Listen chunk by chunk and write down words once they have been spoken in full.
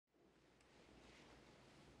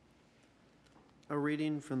A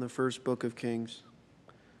reading from the first book of Kings.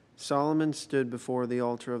 Solomon stood before the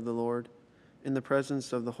altar of the Lord in the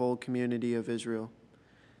presence of the whole community of Israel,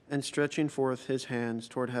 and stretching forth his hands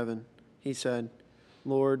toward heaven, he said,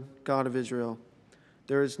 Lord, God of Israel,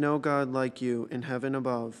 there is no God like you in heaven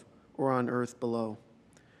above or on earth below.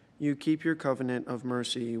 You keep your covenant of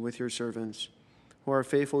mercy with your servants, who are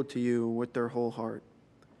faithful to you with their whole heart.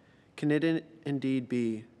 Can it indeed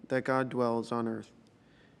be that God dwells on earth?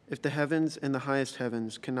 If the heavens and the highest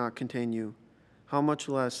heavens cannot contain you, how much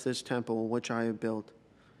less this temple which I have built?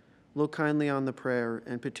 Look kindly on the prayer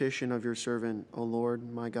and petition of your servant, O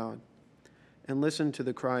Lord my God, and listen to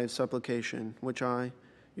the cry of supplication which I,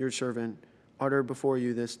 your servant, utter before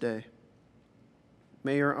you this day.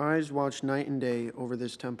 May your eyes watch night and day over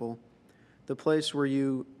this temple, the place where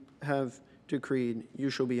you have decreed you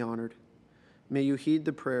shall be honored. May you heed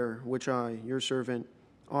the prayer which I, your servant,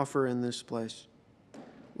 offer in this place.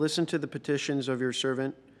 Listen to the petitions of your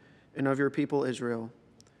servant and of your people Israel,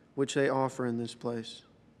 which they offer in this place.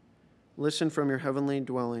 Listen from your heavenly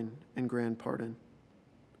dwelling and grant pardon.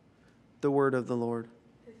 The word of the Lord.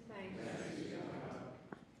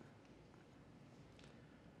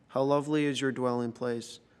 How lovely is your dwelling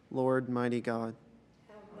place, Lord mighty God.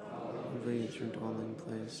 How lovely is your dwelling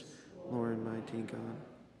place, Lord mighty God.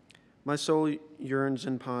 My soul yearns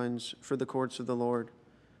and pines for the courts of the Lord.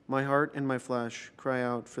 My heart and my flesh cry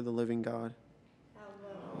out for the living God.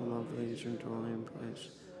 How lovely is your dwelling place,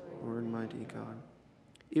 Lord mighty God.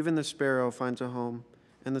 Even the sparrow finds a home,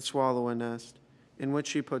 and the swallow a nest, in which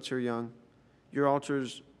she puts her young. Your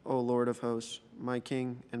altars, O Lord of hosts, my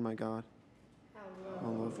King and my God. How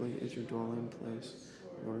lovely is your dwelling place,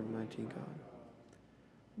 Lord mighty God.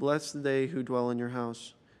 Blessed they who dwell in your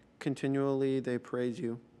house. Continually they praise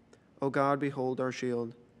you. O God, behold our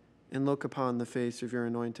shield, and look upon the face of your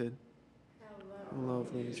anointed. How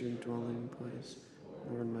lovely is your dwelling place,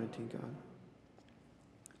 Lord mighty God.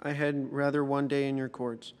 I had rather one day in your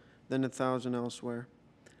courts than 1,000 elsewhere.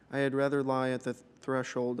 I had rather lie at the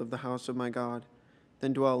threshold of the house of my God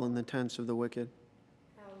than dwell in the tents of the wicked.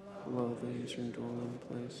 How lovely is your dwelling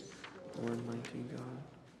place, Lord mighty God.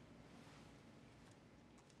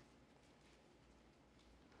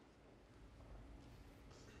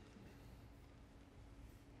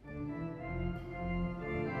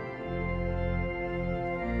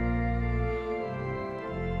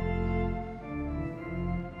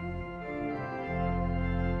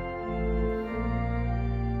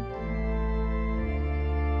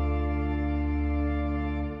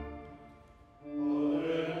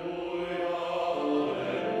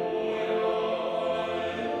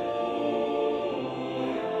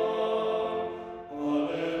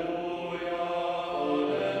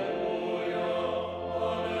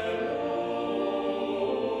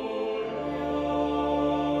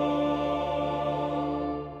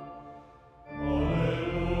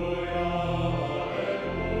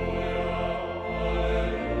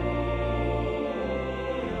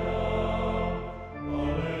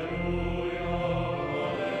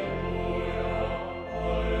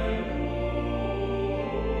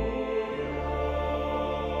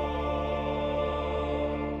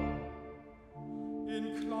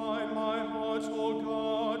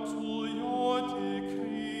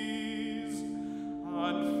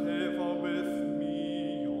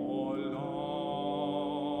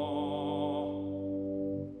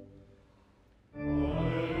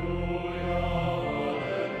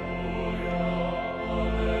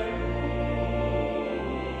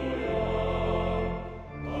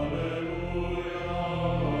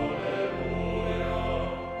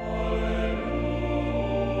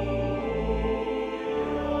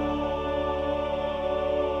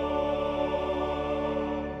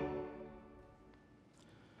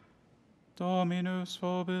 Dominus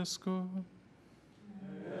vobiscum.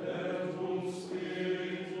 Et cum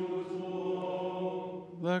spiritu tuo.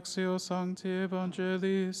 Lectio Sancti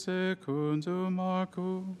Evangelii secundum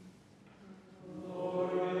Marcum.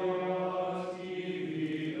 Gloria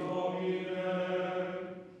tibi,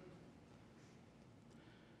 Domine.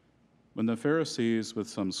 When the Pharisees with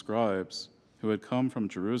some scribes who had come from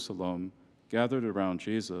Jerusalem gathered around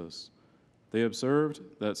Jesus, they observed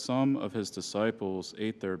that some of his disciples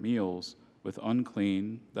ate their meals with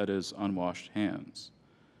unclean, that is, unwashed hands.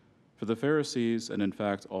 For the Pharisees, and in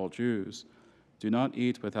fact all Jews, do not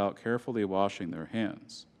eat without carefully washing their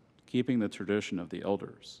hands, keeping the tradition of the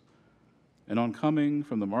elders. And on coming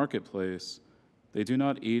from the marketplace, they do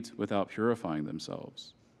not eat without purifying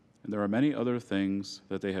themselves. And there are many other things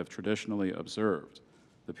that they have traditionally observed,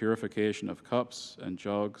 the purification of cups and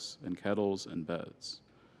jugs and kettles and beds.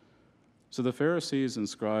 So the Pharisees and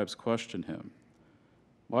scribes questioned him,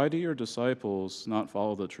 "Why do your disciples not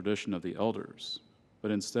follow the tradition of the elders,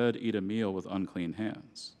 but instead eat a meal with unclean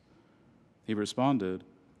hands?" He responded,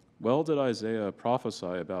 "Well did Isaiah prophesy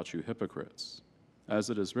about you hypocrites. As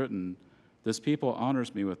it is written, 'This people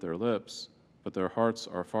honors me with their lips, but their hearts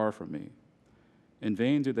are far from me. In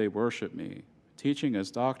vain do they worship me, teaching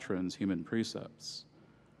as doctrines human precepts.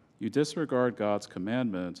 You disregard God's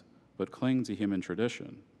commandment, but cling to human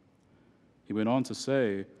tradition.'" He went on to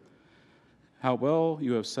say, "How well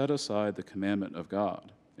you have set aside the commandment of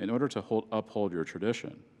God in order to uphold your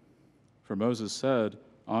tradition. For Moses said,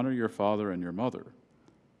 'Honor your father and your mother,'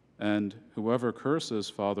 and 'Whoever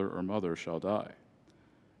curses father or mother shall die.'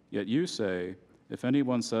 Yet you say, 'If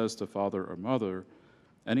anyone says to father or mother,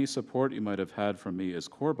 any support you might have had from me is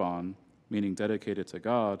korban,' meaning dedicated to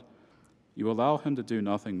God, you allow him to do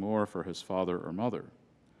nothing more for his father or mother.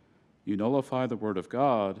 You nullify the word of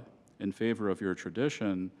God in favor of your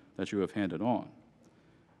tradition that you have handed on,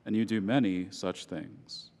 and you do many such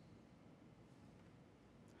things."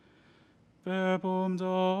 Verbum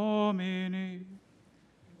Domini.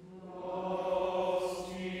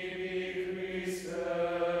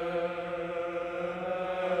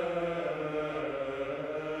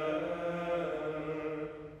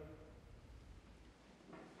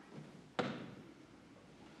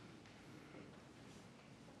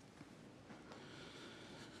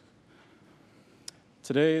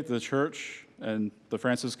 Today, the Church and the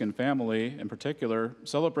Franciscan family in particular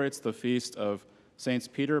celebrates the feast of Saints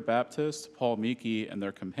Peter Baptist, Paul Miki, and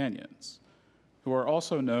their companions, who are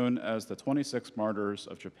also known as the 26 Martyrs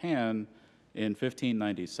of Japan in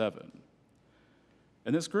 1597.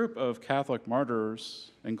 And this group of Catholic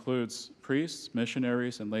martyrs includes priests,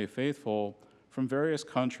 missionaries, and lay faithful from various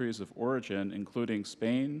countries of origin, including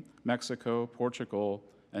Spain, Mexico, Portugal,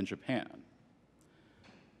 and Japan.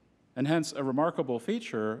 And hence, a remarkable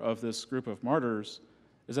feature of this group of martyrs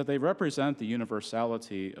is that they represent the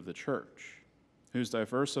universality of the Church, whose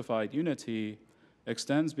diversified unity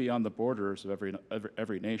extends beyond the borders of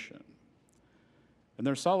every nation. And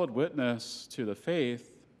their solid witness to the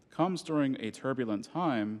faith comes during a turbulent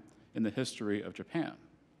time in the history of Japan.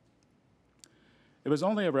 It was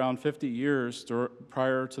only around 50 years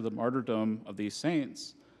prior to the martyrdom of these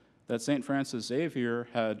saints that St. Francis Xavier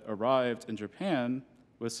had arrived in Japan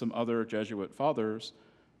with some other Jesuit fathers,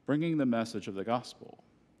 bringing the message of the gospel.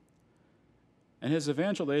 And his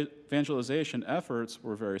evangelization efforts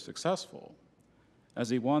were very successful,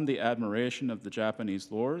 as he won the admiration of the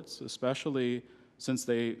Japanese lords, especially since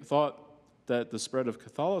they thought that the spread of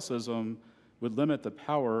Catholicism would limit the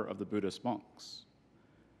power of the Buddhist monks.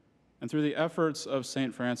 And through the efforts of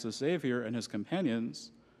St. Francis Xavier and his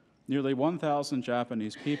companions, nearly 1,000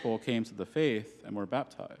 Japanese people came to the faith and were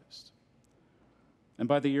baptized. And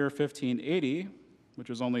by the year 1580, which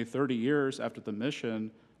was only 30 years after the mission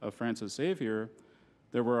of Francis Xavier,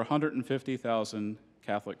 there were 150,000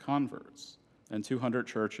 Catholic converts and 200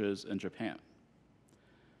 churches in Japan.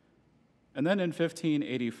 And then in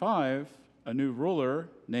 1585, a new ruler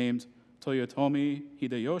named Toyotomi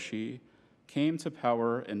Hideyoshi came to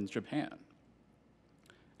power in Japan.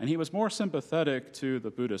 And he was more sympathetic to the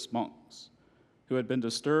Buddhist monks, who had been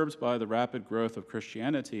disturbed by the rapid growth of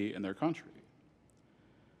Christianity in their country.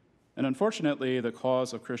 And unfortunately, the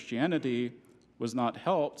cause of Christianity was not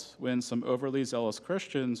helped when some overly zealous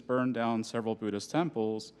Christians burned down several Buddhist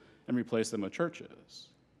temples and replaced them with churches.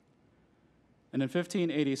 And in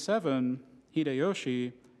 1587,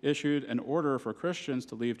 Hideyoshi issued an order for Christians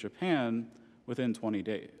to leave Japan within 20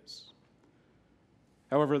 days.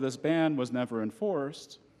 However, this ban was never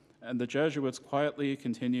enforced, and the Jesuits quietly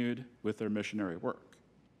continued with their missionary work.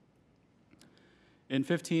 In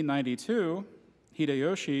 1592,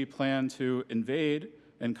 Hideyoshi planned to invade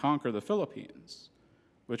and conquer the Philippines,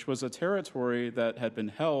 which was a territory that had been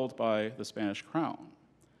held by the Spanish crown.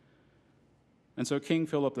 And so King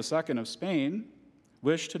Philip II of Spain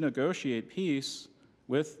wished to negotiate peace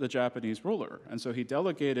with the Japanese ruler, and so he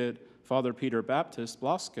delegated Father Peter Baptist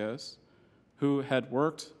Blasquez, who had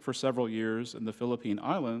worked for several years in the Philippine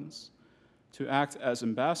Islands, to act as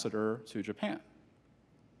ambassador to Japan.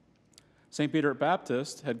 St. Peter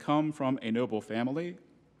Baptist had come from a noble family.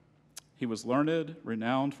 He was learned,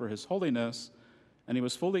 renowned for his holiness, and he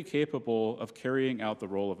was fully capable of carrying out the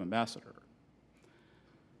role of ambassador.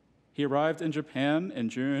 He arrived in Japan in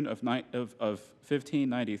June of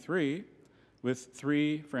 1593 with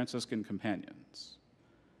 3 Franciscan companions.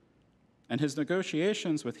 And his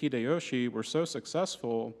negotiations with Hideyoshi were so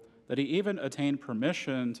successful that he even attained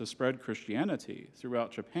permission to spread Christianity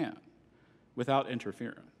throughout Japan without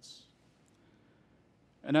interference.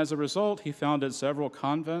 And as a result, he founded several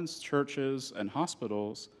convents, churches, and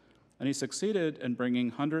hospitals, and he succeeded in bringing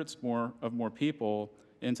hundreds more people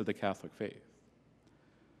into the Catholic faith.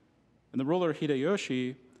 And the ruler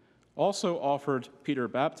Hideyoshi also offered Peter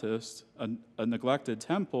Baptist a neglected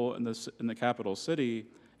temple in the capital city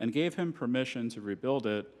and gave him permission to rebuild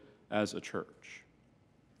it as a church.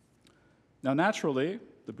 Now, naturally,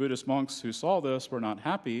 the Buddhist monks who saw this were not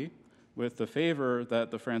happy with the favor that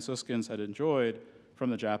the Franciscans had enjoyed from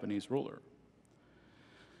the Japanese ruler.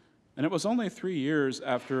 And it was only 3 years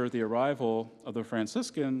after the arrival of the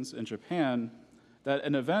Franciscans in Japan that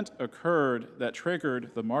an event occurred that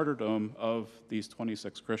triggered the martyrdom of these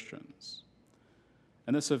 26 Christians.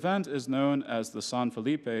 And this event is known as the San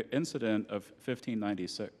Felipe Incident of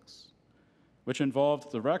 1596, which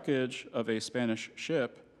involved the wreckage of a Spanish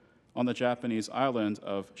ship on the Japanese island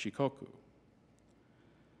of Shikoku.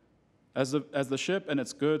 As the ship and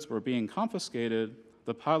its goods were being confiscated,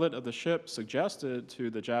 the pilot of the ship suggested to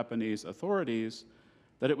the Japanese authorities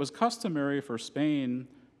that it was customary for Spain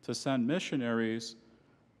to send missionaries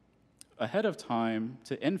ahead of time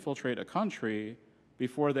to infiltrate a country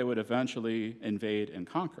before they would eventually invade and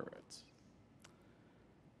conquer it.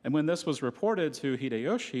 And when this was reported to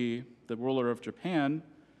Hideyoshi, the ruler of Japan,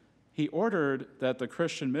 he ordered that the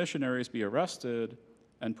Christian missionaries be arrested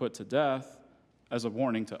and put to death as a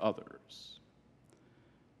warning to others.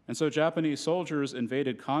 And so Japanese soldiers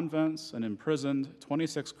invaded convents and imprisoned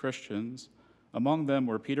 26 Christians. Among them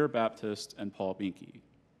were Peter Baptist and Paul Miki.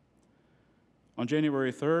 On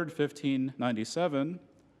January 3rd, 1597,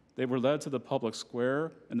 they were led to the public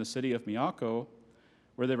square in the city of Miyako,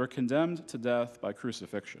 where they were condemned to death by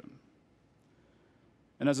crucifixion.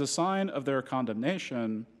 And as a sign of their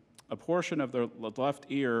condemnation, a portion of the left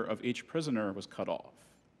ear of each prisoner was cut off.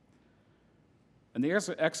 And the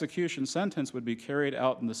execution sentence would be carried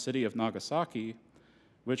out in the city of Nagasaki,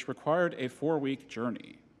 which required a 4-week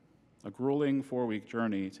journey, a grueling 4-week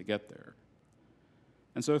journey to get there.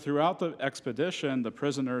 And so throughout the expedition, the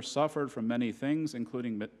prisoners suffered from many things,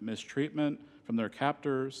 including mistreatment from their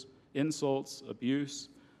captors, insults, abuse,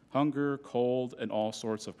 hunger, cold, and all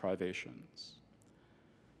sorts of privations.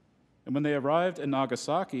 And when they arrived in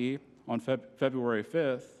Nagasaki on February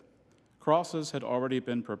 5th, crosses had already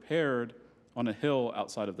been prepared on a hill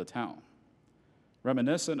outside of the town,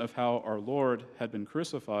 reminiscent of how our Lord had been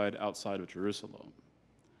crucified outside of Jerusalem.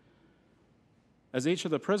 As each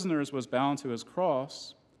of the prisoners was bound to his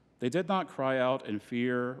cross, they did not cry out in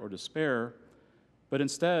fear or despair, but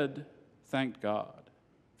instead thanked God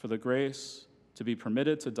for the grace to be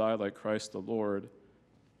permitted to die like Christ the Lord,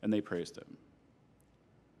 and they praised him.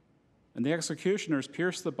 And the executioners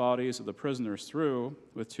pierced the bodies of the prisoners through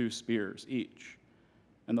with 2 spears each,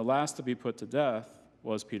 and the last to be put to death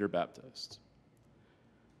was Peter Baptist.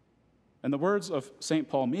 And the words of St.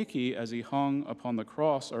 Paul Miki as he hung upon the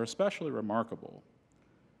cross are especially remarkable.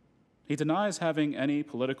 He denies having any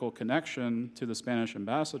political connection to the Spanish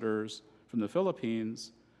ambassadors from the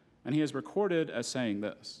Philippines, and he is recorded as saying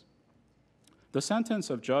this: "The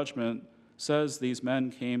sentence of judgment says these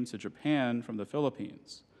men came to Japan from the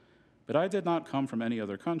Philippines, but I did not come from any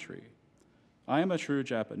other country. I am a true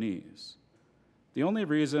Japanese. The only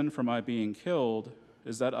reason for my being killed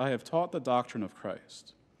is that I have taught the doctrine of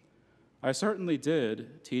Christ. I certainly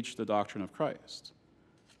did teach the doctrine of Christ.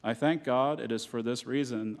 I thank God it is for this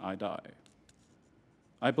reason I die.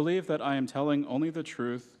 I believe that I am telling only the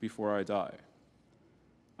truth before I die.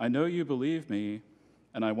 I know you believe me,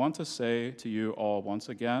 and I want to say to you all once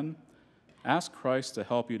again, ask Christ to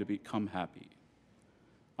help you to become happy.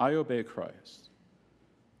 I obey Christ.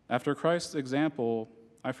 After Christ's example,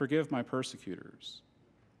 I forgive my persecutors.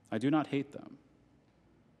 I do not hate them.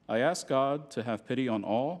 I ask God to have pity on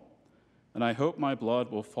all, and I hope my blood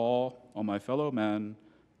will fall on my fellow men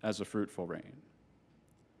as a fruitful rain."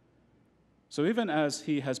 So even as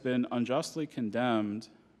he has been unjustly condemned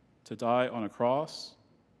to die on a cross,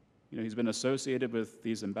 he's been associated with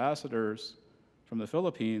these ambassadors from the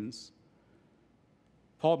Philippines,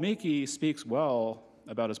 Paul Miki speaks well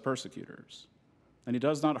about his persecutors, and he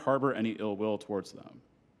does not harbor any ill will towards them.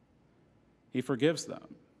 He forgives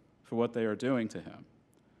them for what they are doing to him,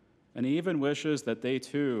 and he even wishes that they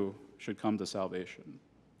too should come to salvation.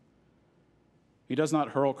 He does not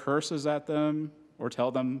hurl curses at them or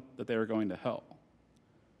tell them that they are going to hell.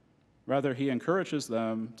 Rather, he encourages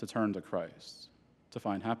them to turn to Christ, to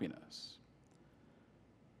find happiness.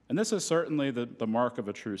 And this is certainly the mark of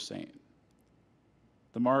a true saint,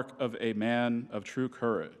 the mark of a man of true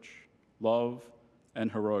courage, love,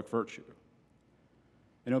 and heroic virtue.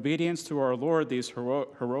 In obedience to our Lord, these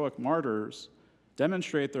heroic martyrs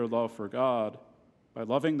demonstrate their love for God by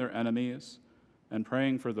loving their enemies and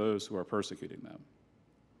praying for those who are persecuting them.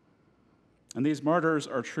 And these martyrs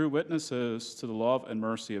are true witnesses to the love and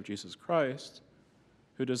mercy of Jesus Christ,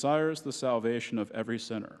 who desires the salvation of every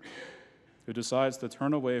sinner, who decides to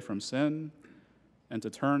turn away from sin and to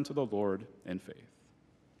turn to the Lord in faith.